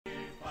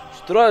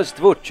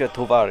Здравствуйте,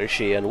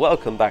 товарищи, and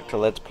welcome back to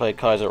Let's Play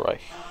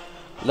Kaiserreich,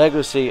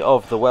 Legacy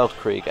of the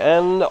Weltkrieg.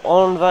 And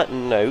on that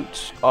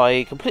note,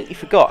 I completely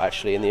forgot,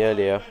 actually, in the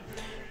earlier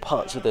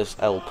parts of this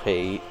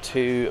LP,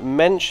 to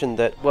mention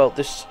that, well,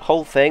 this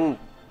whole thing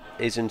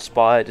is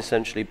inspired,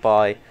 essentially,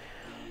 by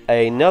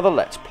another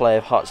Let's Play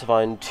of Hearts of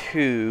Iron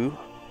 2,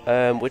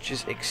 which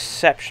is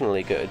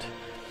exceptionally good,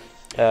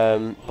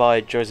 by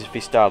Joseph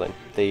V. Stalin,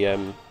 the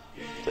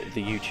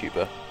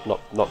YouTuber,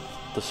 not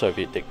the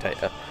Soviet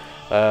dictator.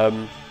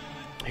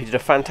 He did a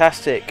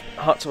fantastic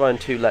Hearts of Iron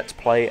 2 Let's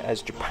Play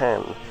as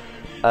Japan,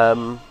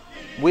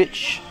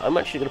 which I'm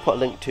actually going to put a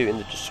link to in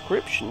the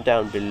description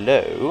down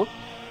below,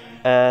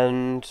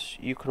 and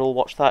you can all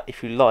watch that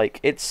if you like.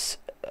 It's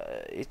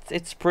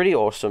pretty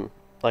awesome.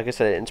 Like I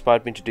said, it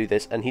inspired me to do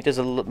this, and he does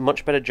a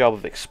much better job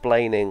of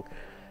explaining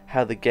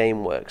how the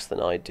game works than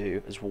I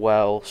do as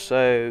well.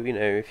 So, you know,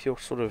 if you're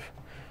sort of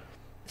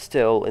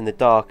still in the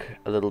dark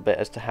a little bit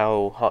as to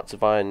how Hearts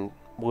of Iron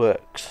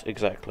works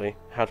exactly,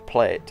 how to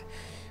play it,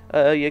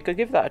 yeah, go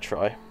give that a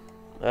try,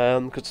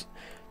 because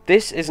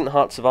this isn't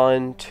Hearts of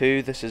Iron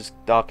 2, this is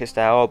Darkest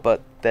Hour,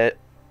 but the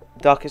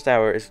Darkest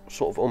Hour is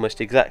sort of almost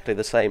exactly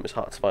the same as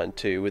Hearts of Iron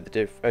 2, with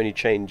the only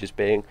changes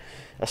being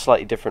a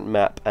slightly different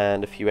map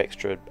and a few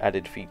extra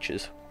added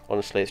features.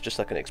 Honestly, it's just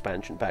like an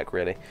expansion pack,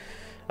 really.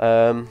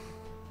 So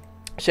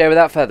yeah,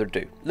 without further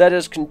ado, let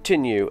us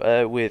continue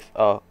with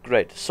our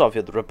great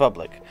Soviet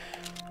Republic.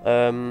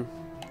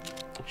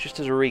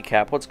 Just as a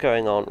recap, what's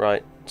going on,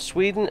 right?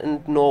 Sweden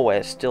and Norway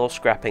are still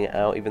scrapping it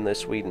out, even though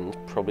Sweden's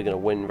probably going to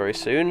win very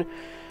soon.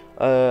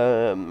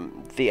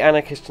 The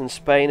anarchists in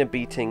Spain are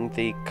beating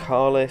the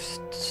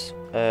Carlists.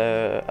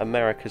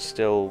 America's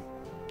still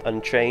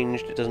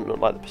unchanged. It doesn't look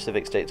like the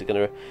Pacific states are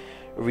going to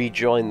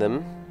rejoin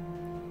them,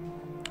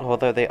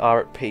 although they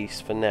are at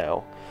peace for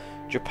now.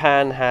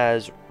 Japan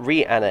has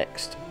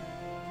re-annexed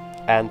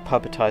and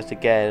puppetized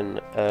again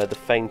the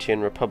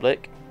Faintian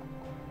Republic,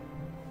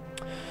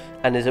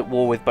 and is at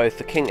war with both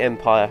the Qing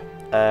Empire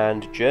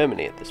and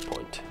Germany at this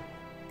point.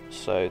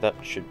 So that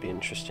should be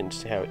interesting to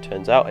see how it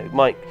turns out. It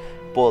might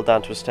boil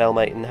down to a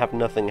stalemate and have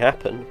nothing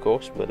happen, of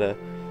course, but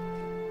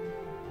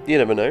you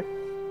never know.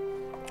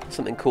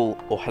 Something cool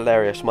or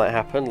hilarious might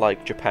happen,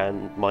 like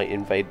Japan might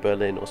invade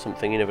Berlin or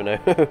something, you never know.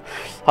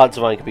 Hearts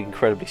of Iron can be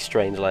incredibly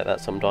strange like that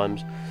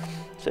sometimes.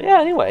 So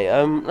yeah, anyway,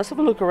 let's have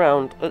a look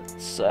around.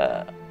 Let's,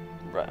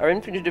 right, our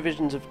infantry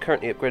divisions have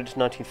currently upgraded to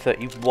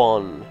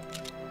 1931.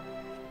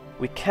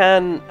 We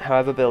can,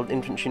 however, build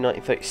infantry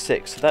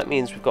 1936, so that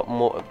means we've got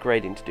more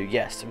upgrading to do.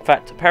 Yes, in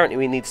fact, apparently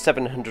we need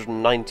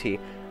 790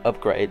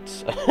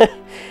 upgrades,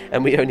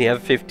 and we only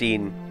have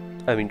 50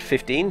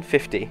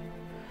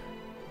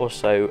 or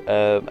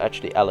so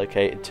actually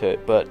allocated to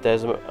it, but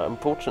there's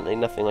unfortunately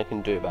nothing I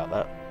can do about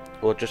that.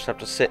 We'll just have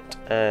to sit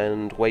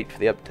and wait for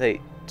the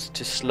updates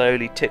to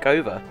slowly tick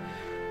over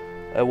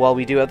while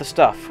we do other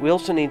stuff. We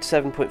also need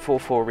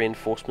 7.44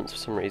 reinforcements for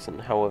some reason.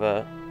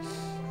 However,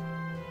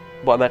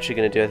 what I'm actually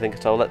going to do, I think,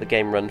 is I'll let the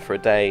game run for a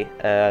day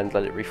and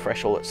let it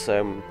refresh all its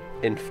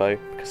info,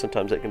 because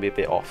sometimes it can be a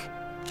bit off.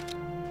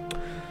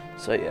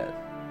 So yeah.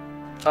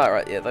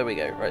 Alright, yeah, there we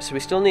go. Right, so we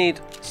still need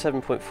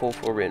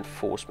 7.44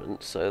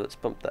 reinforcements, so let's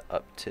bump that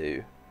up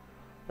to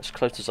as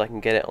close as I can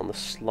get it on the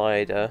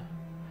slider.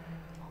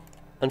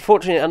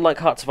 Unfortunately, unlike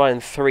Hearts of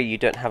Iron 3, you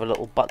don't have a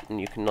little button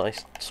you can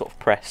nice sort of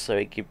press, so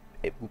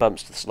it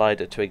bumps the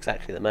slider to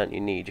exactly the amount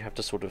you need. You have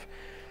to sort of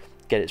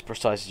get it as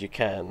precise as you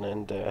can,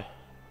 and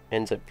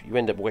you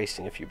end up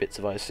wasting a few bits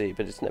of IC,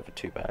 but it's never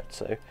too bad.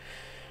 So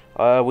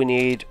we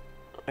need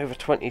over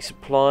 20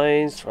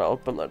 supplies. Right, I'll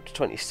bump that up to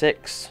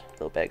 26. A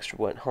little bit extra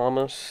won't harm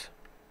us.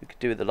 We could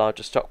do with the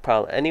larger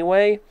stockpile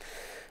anyway.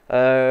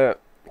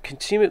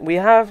 We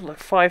have like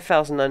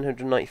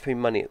 5,993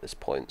 money at this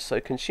point,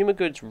 so consumer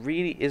goods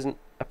really isn't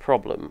a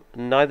problem.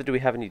 Neither do we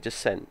have any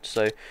dissent.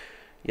 So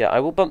yeah, I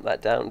will bump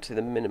that down to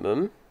the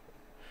minimum,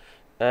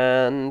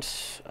 and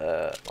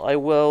I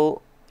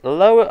will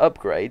lower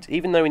upgrades,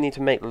 even though we need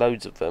to make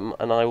loads of them,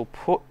 and I will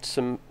put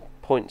some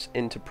points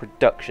into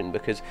production,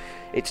 because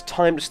it's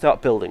time to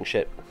start building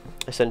shit,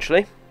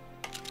 essentially.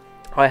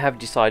 I have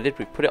decided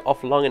we've put it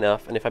off long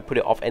enough, and if I put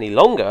it off any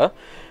longer,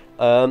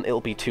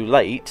 it'll be too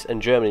late,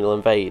 and Germany will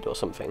invade or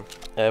something,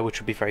 which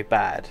would be very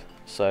bad.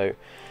 So,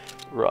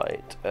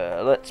 right,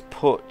 let's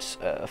put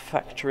a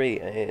factory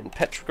in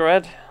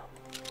Petrograd,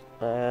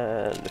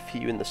 and a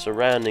few in the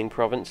surrounding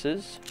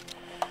provinces.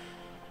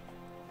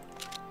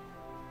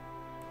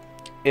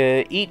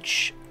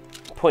 Each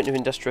point of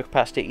industrial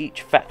capacity,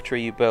 each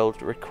factory you build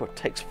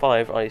takes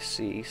 5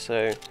 IC,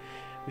 so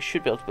we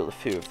should be able to build a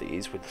few of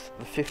these with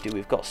the 50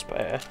 we've got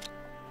spare.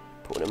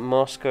 Put one in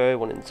Moscow,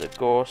 one in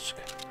Zagorsk,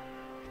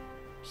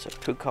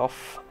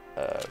 Pukov,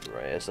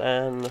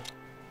 Ryazan,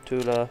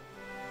 Tula,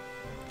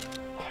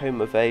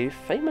 home of a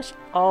famous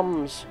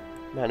arms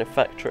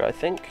manufacturer, I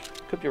think.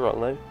 Could be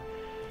wrong though.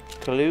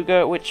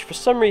 Kaluga, which for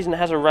some reason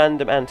has a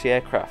random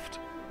anti-aircraft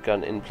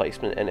gun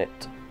emplacement in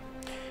it.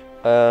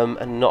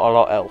 And not a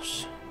lot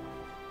else.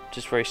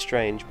 Just very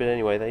strange, but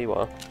anyway, there you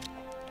are.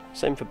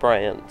 Same for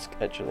Bryansk,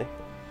 actually.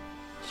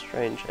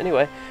 Strange.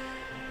 Anyway,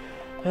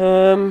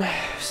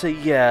 So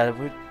yeah,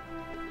 we'll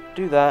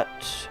do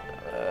that.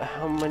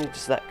 How many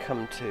does that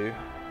come to?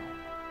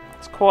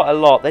 It's quite a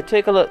lot. They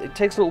take a lot. It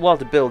takes a little while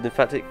to build. In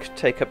fact, it could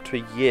take up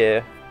to a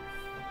year,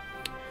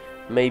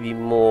 maybe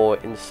more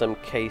in some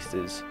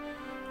cases.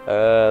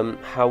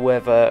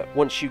 However,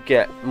 once you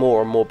get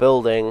more and more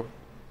building,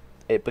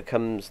 it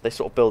becomes, they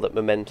sort of build up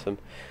momentum,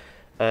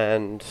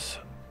 and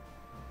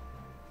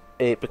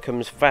it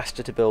becomes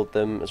faster to build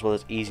them as well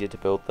as easier to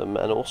build them,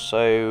 and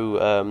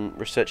also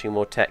researching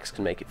more text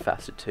can make it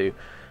faster too.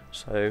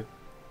 So,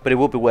 but it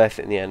will be worth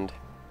it in the end.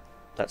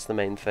 That's the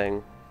main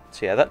thing.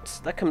 So yeah,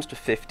 that comes to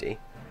 50,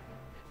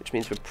 which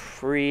means we're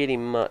pretty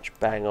much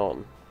bang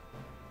on.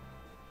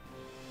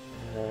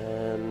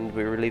 And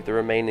we relieve the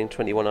remaining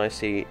 21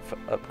 IC for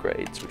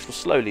upgrades, which will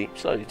slowly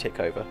tick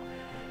over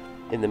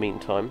in the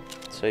meantime.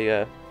 So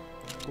yeah,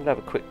 we'll have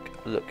a quick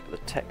look at the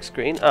tech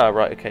screen. Ah,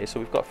 right, okay, so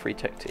we've got a free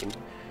tech team,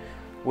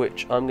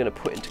 which I'm going to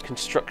put into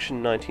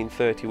construction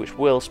 1930, which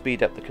will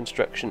speed up the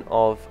construction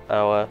of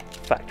our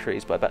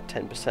factories by about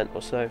 10%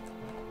 or so.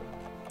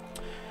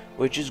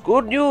 Which is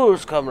good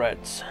news,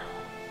 comrades.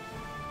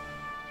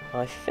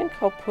 I think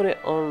I'll put it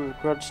on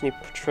Grozny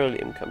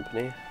Petroleum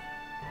Company.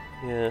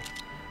 Yeah,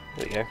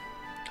 there we go.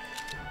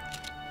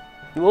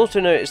 You'll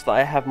also notice that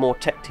I have more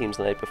tech teams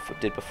than I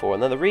did before,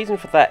 and then the reason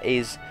for that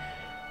is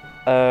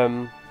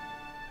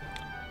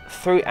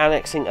through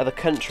annexing other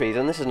countries,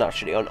 and this is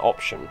actually an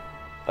option,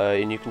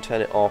 and you can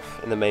turn it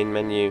off in the main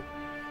menu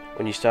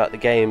when you start the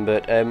game,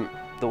 but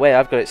the way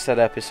I've got it set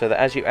up is so that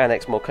as you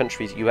annex more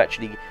countries, you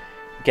actually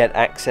get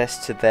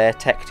access to their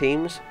tech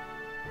teams,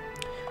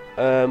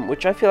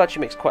 which I feel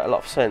actually makes quite a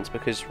lot of sense,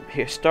 because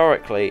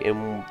historically,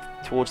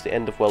 towards the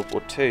end of World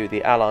War II,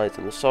 the Allies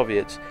and the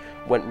Soviets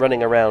went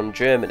running around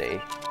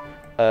Germany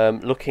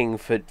looking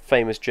for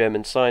famous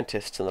German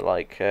scientists and the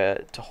like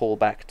to haul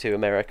back to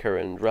America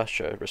and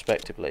Russia,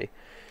 respectively,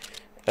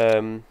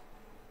 to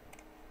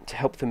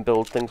help them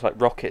build things like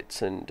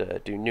rockets and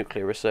do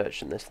nuclear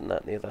research and this and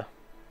that and the other.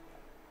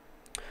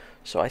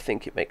 So I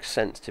think it makes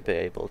sense to be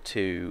able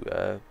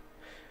to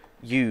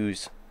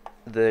use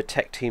the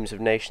tech teams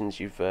of nations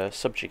you've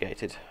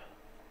subjugated.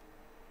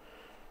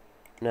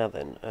 Now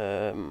then,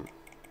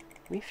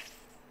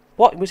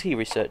 what was he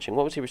researching?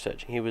 What was he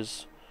researching? He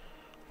was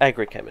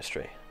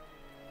agrochemistry.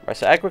 Right,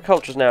 so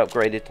agriculture is now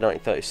upgraded to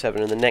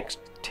 1937, and the next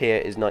tier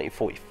is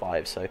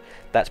 1945, so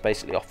that's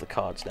basically off the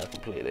cards now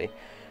completely.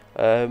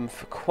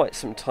 For quite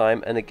some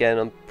time, and again,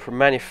 on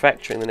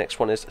manufacturing, the next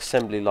one is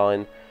assembly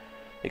line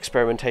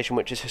experimentation,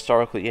 which is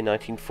historically in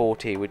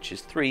 1940, which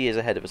is 3 years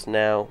ahead of us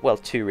now. Well,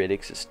 2 really,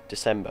 because it's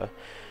December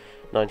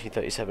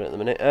 1937 at the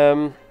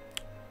minute.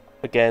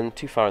 Again,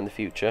 too far in the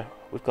future.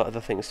 We've got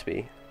other things to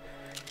be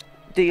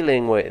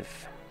dealing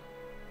with.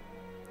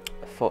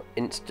 For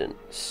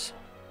instance,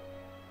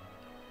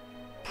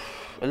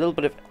 a little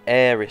bit of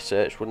air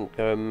research wouldn't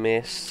go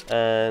amiss,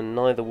 and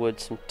neither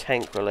would some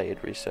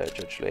tank-related research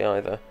actually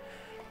either.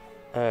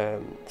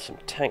 Some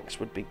tanks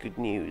would be good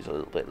news a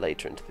little bit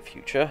later into the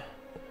future.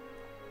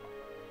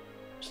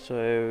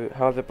 So,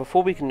 however,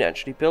 before we can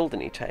actually build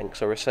any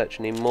tanks or research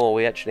any more,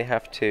 we actually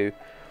have to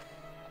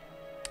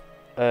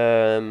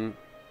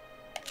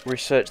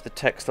research the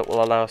text that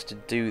will allow us to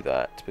do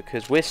that,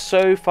 because we're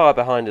so far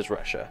behind as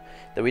Russia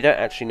that we don't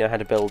actually know how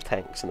to build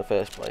tanks in the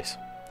first place.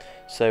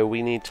 So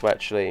we need to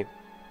actually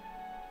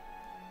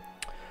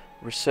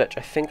research,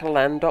 I think, a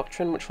land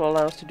doctrine which will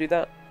allow us to do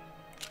that.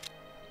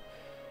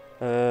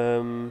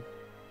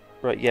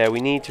 Right, yeah, we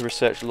need to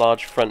research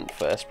large front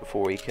first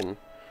before we can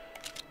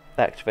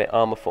activate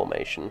armor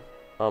formation,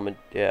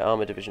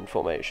 armor division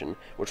formation,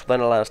 which will then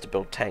allow us to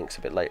build tanks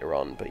a bit later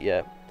on. But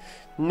yeah,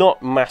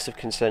 not massive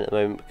concern at the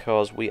moment,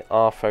 because we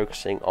are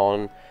focusing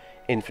on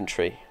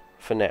infantry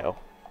for now.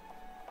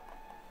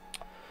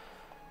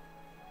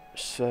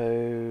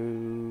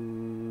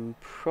 So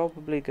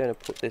probably going to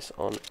put this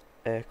on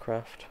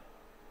aircraft.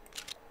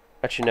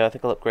 Actually no, I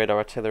think I'll upgrade our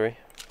artillery,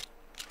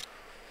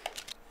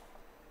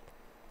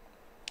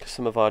 because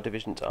some of our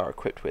divisions are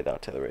equipped with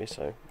artillery.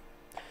 So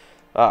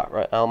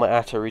right, Alma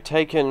Ata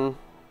retaken.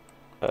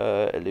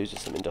 It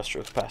loses some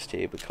industrial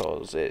capacity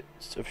because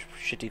it's of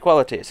shitty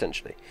quality,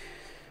 essentially,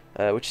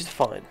 which is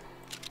fine,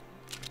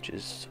 which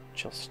is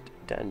just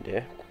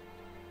dandy.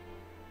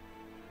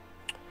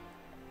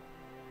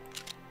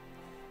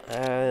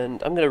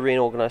 And I'm going to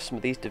reorganize some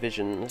of these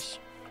divisions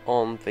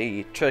on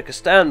the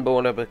Turkestan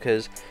border,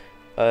 because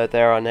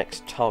they're our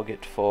next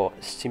target for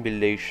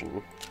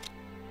simulation.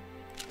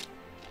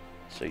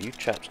 So you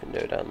chaps can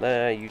go down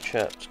there, you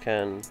chaps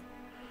can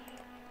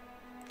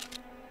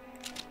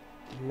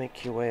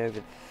make your way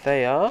over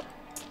there,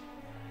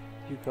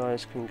 you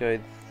guys can go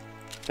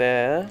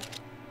there,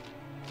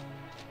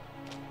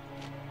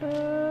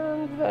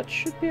 and that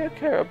should be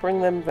okay. I'll bring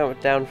them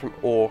down from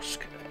Orsk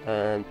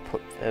and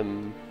put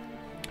them...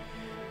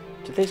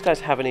 Do these guys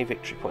have any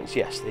victory points?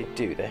 Yes, they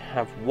do. They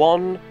have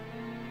one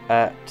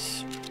at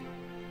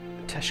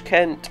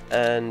Tashkent,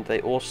 and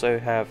they also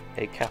have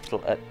a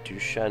capital at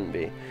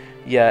Dushanbe.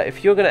 Yeah,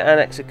 if you're going to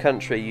annex a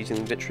country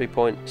using victory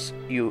points,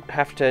 you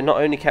have to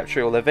not only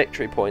capture all their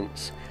victory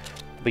points,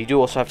 But you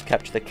do also have to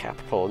capture the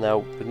capital. Now,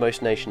 with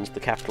most nations, the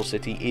capital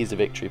city is a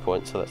victory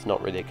point, so that's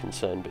not really a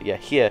concern. But yeah,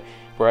 here,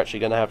 we're actually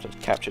going to have to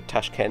capture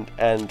Tashkent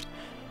and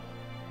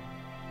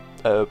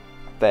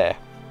there.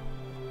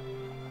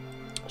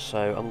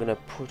 So I'm going to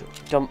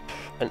dump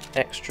an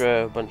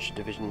extra bunch of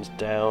divisions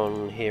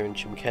down here in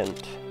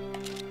Chimkent,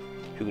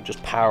 who can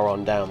just power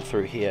on down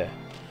through here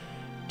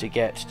to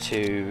get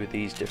to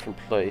these different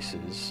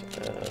places.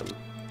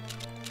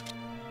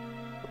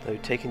 Though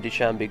taking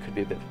Dushanbe could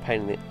be a bit of a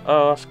pain in the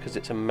arse because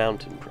it's a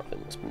mountain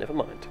province, but never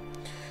mind.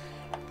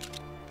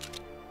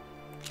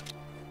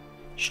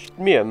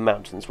 Mere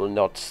mountains will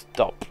not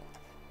stop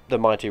the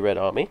mighty Red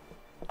Army.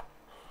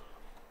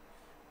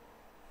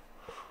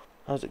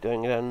 How's it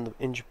going down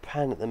in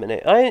Japan at the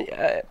minute?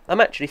 I'm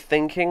actually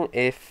thinking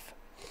if,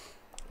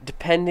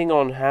 depending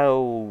on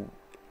how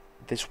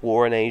this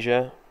war in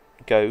Asia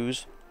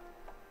goes,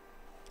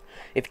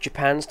 if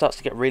Japan starts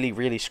to get really,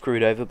 really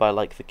screwed over by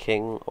like the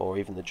king or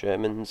even the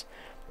Germans,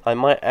 I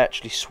might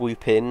actually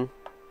swoop in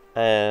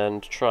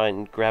and try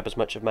and grab as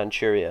much of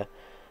Manchuria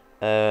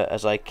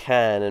as I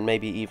can, and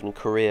maybe even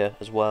Korea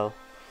as well,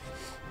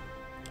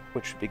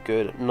 which would be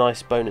good.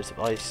 Nice bonus of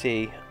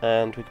IC,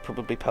 and we could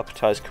probably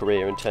puppetize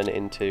Korea and turn it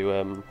into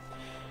a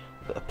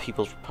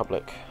People's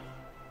Republic.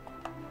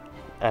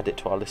 Add it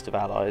to our list of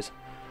allies.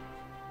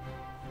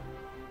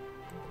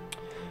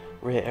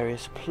 Rear area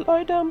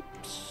supply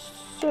dumps.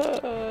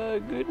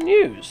 Good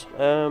news.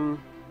 Can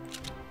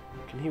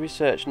he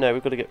research? No,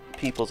 we've got to get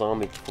People's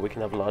Army before we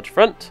can have a large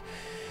front.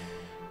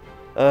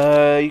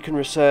 You can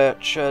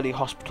research early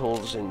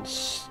hospitals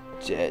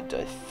instead,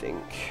 I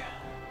think.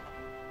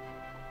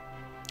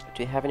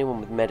 Do you have anyone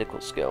with medical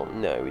skill?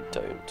 No, we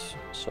don't.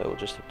 So we'll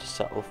just have to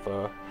settle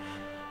for...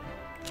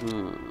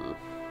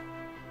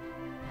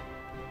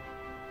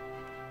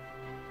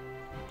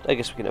 I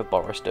guess we can have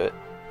Boris do it.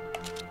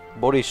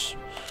 Boris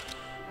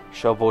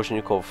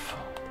Shabozhnikov.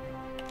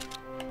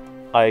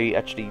 I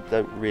actually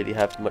don't really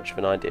have much of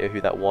an idea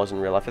who that was in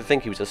real life. I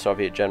think he was a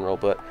Soviet general,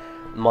 but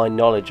my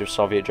knowledge of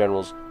Soviet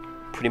generals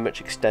pretty much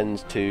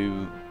extends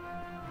to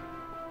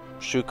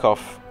Zhukov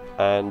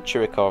and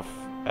Chirikov,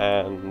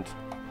 and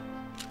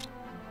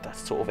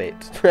that's sort of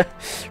it,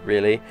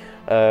 really.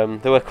 There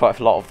were quite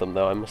a lot of them,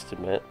 though, I must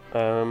admit.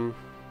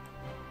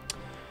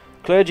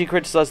 Clergy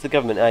criticised the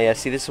government. Ah, yeah,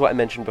 see, this is what I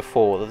mentioned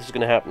before, that this is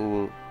going to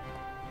happen.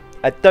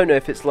 I don't know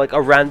if it's like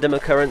a random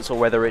occurrence or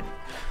whether it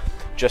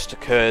just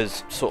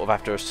occurs sort of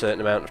after a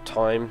certain amount of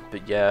time,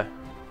 but yeah,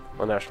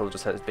 my national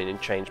dissent has been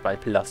changed by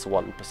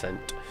 +1%,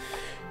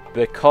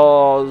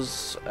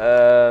 because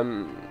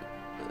the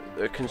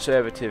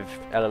conservative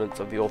elements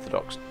of the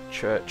Orthodox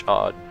Church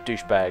are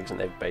douchebags, and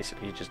they've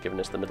basically just given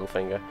us the middle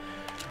finger.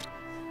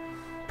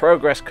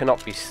 Progress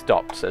cannot be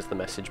stopped, says the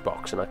message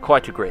box, and I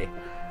quite agree.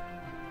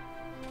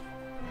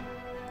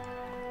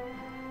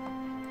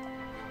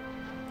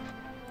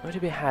 What do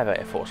we have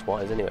Air Force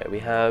wise anyway? We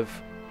have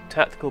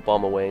tactical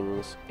bomber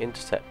wings,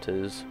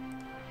 interceptors,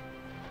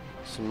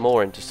 some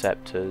more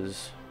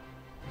interceptors.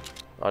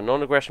 Our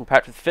non-aggression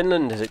pact with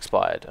Finland has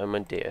expired. Oh my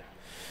dear.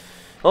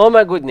 Oh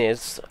my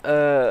goodness.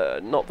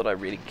 Not that I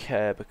really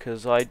care,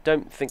 because I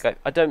don't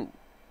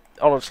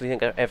honestly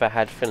think I've ever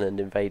had Finland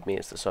invade me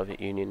as the Soviet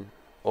Union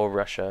or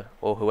Russia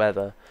or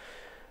whoever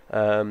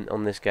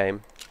on this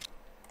game.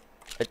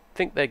 I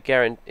think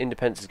their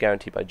independence is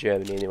guaranteed by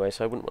Germany anyway,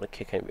 so I wouldn't want to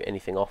kick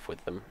anything off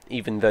with them,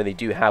 even though they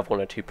do have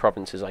one or two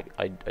provinces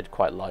I'd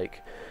quite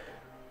like.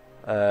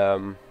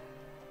 But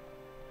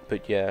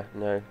yeah,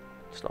 no,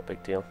 it's not a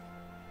big deal.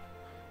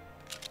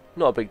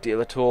 Not a big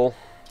deal at all.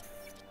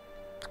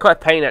 It's quite a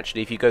pain,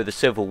 actually, if you go the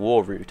Civil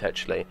War route,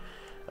 actually,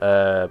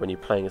 when you're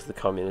playing as the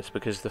Communists,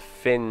 because the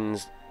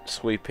Finns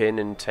swoop in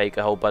and take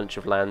a whole bunch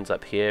of lands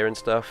up here and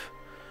stuff,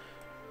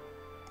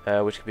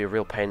 which could be a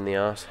real pain in the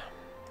arse.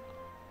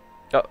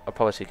 Oh, a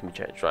policy can be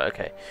changed. Right,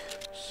 okay.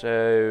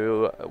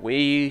 So,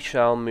 we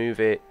shall move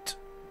it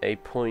a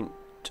point...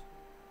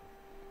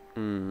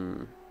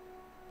 I've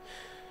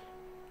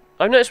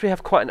noticed we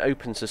have quite an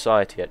open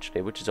society,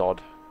 actually, which is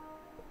odd.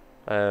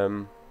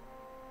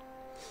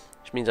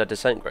 Which means our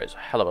descent grows a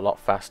hell of a lot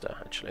faster,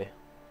 actually.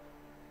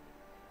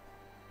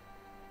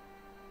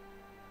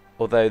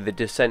 Although the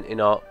descent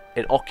in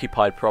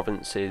occupied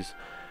provinces,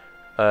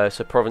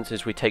 so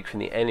provinces we take from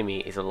the enemy,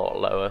 is a lot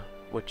lower,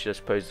 which I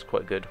suppose is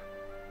quite good.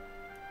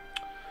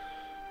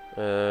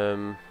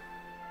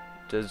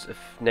 Does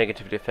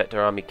negatively affect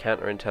our army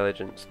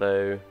counterintelligence,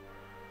 though?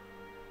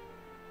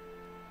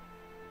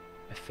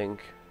 I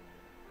think.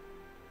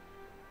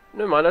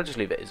 No mind, I'll just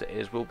leave it as it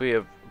is. We'll be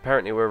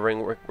apparently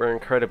we're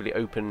incredibly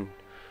open,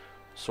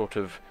 sort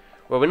of.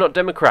 Well, we're not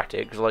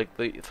democratic, because like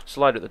the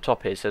slide at the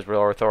top here says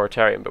we're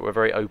authoritarian, but we're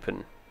very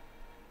open.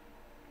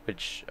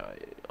 Which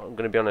I'm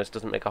going to be honest,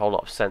 doesn't make a whole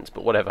lot of sense,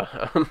 but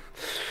whatever.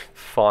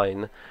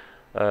 Fine.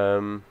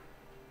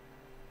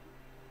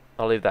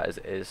 I'll leave that as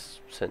it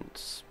is,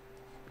 since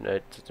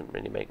it doesn't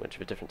really make much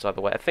of a difference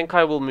either way. I think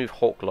I will move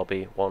Hawk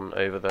Lobby 1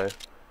 over, though,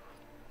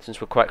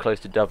 since we're quite close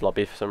to Dove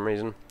Lobby for some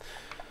reason.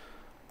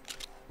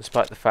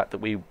 Despite the fact that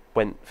we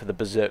went for the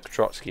Berserk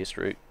Trotskyist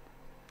route.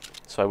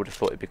 So I would have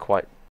thought it'd be quite